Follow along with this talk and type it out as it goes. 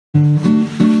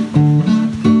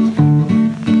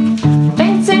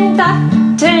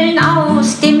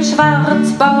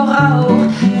Schwarzbau raucht,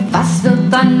 was wird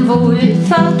dann wohl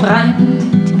verbrannt?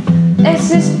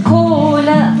 Es ist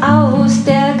Kohle aus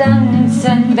der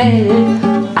ganzen Welt,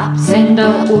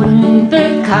 Absender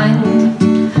unbekannt.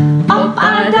 Ob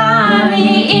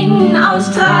Adani in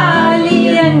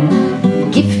Australien,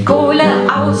 Giftkohle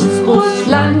aus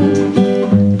Russland,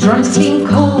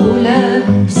 Kohle,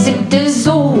 Siebte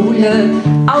Sohle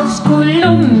aus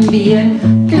Kolumbien,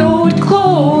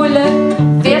 Blutkohle.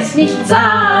 Wer's nicht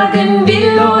sagen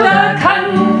will oder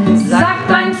kann,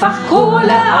 sagt einfach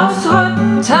Kohle aus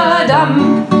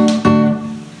Rotterdam.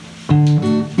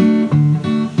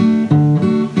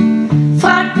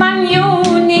 Fragt man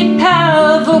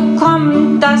Uniper, wo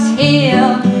kommt das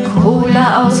her? Kohle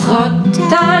aus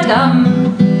Rotterdam.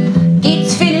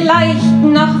 Geht's vielleicht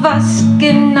noch was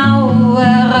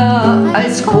genauerer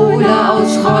als Kohle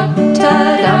aus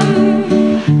Rotterdam?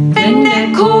 Wenn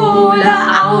der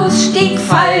Kohleausstieg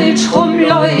falsch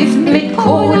rumläuft mit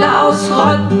Kohle aus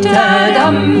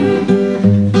Rotterdam.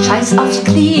 Scheiß aufs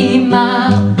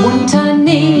Klima,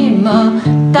 Unternehmer,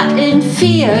 Datteln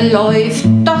 4 läuft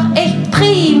doch echt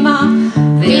prima.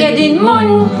 Wer den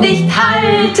Mund nicht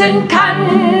halten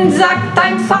kann, sagt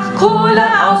einfach Kohle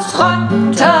aus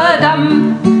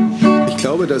Rotterdam. Ich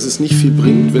glaube, dass es nicht viel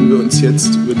bringt, wenn wir uns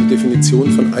jetzt über die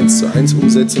Definition von 1:1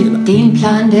 Umsetzung in den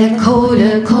Plan der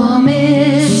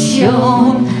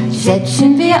Kohlekommission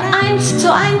setzen wir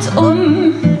 1:1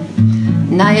 um.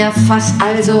 Naja, fast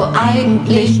also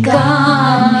eigentlich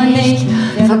gar nicht.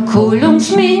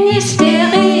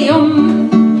 Verkohlungsministerium.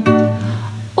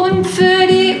 Und für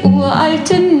die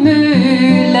uralten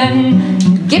Mühlen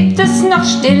gibt es noch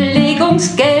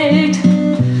Stilllegungsgeld.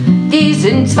 Die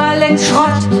sind zwar längst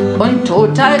Schrott und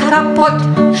total kaputt.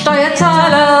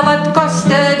 Steuerzahler, was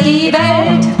kostet die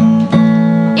Welt?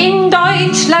 In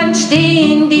Deutschland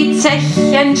stehen die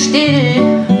Zechen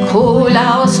still. Kohle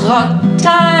aus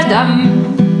Rotterdam.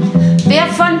 Wer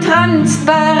von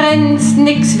Transparenz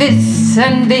nix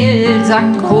wissen will,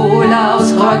 sagt Kohle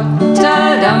aus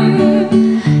Rotterdam.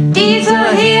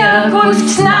 Dieser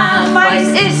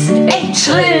Herkunftsnachweis ist echt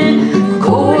schrill.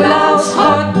 Kohle aus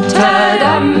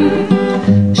Rotterdam.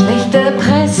 Schlechte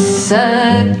Presse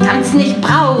kann's nicht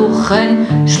brauchen,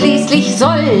 schließlich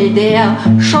soll der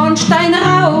Schornstein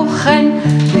rauchen.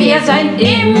 Wer sein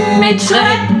Image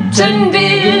retten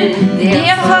will,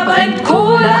 der verbrennt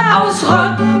Kohle aus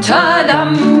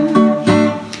Rotterdam.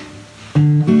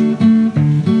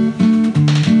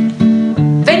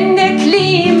 Wenn der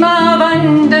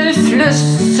Klimawandel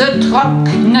Flüsse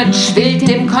trocknet, schwillt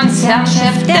dem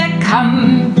Konzernchef der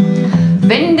Kamm.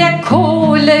 Wenn der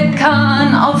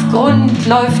Kohlekahn auf Grund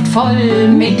läuft, voll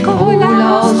mit Kohle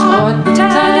aus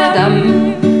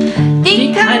Rotterdam.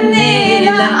 Die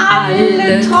Kanäle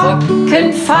alle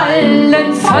trocken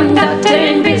fallen, von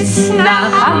Datteln bis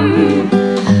nach Hamm.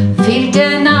 Fehlt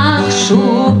der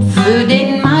Nachschub für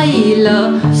den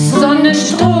Meiler, Sonne,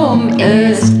 Strom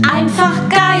ist einfach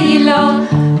geiler.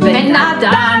 Wenn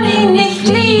Adani nicht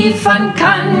liefern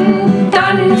kann,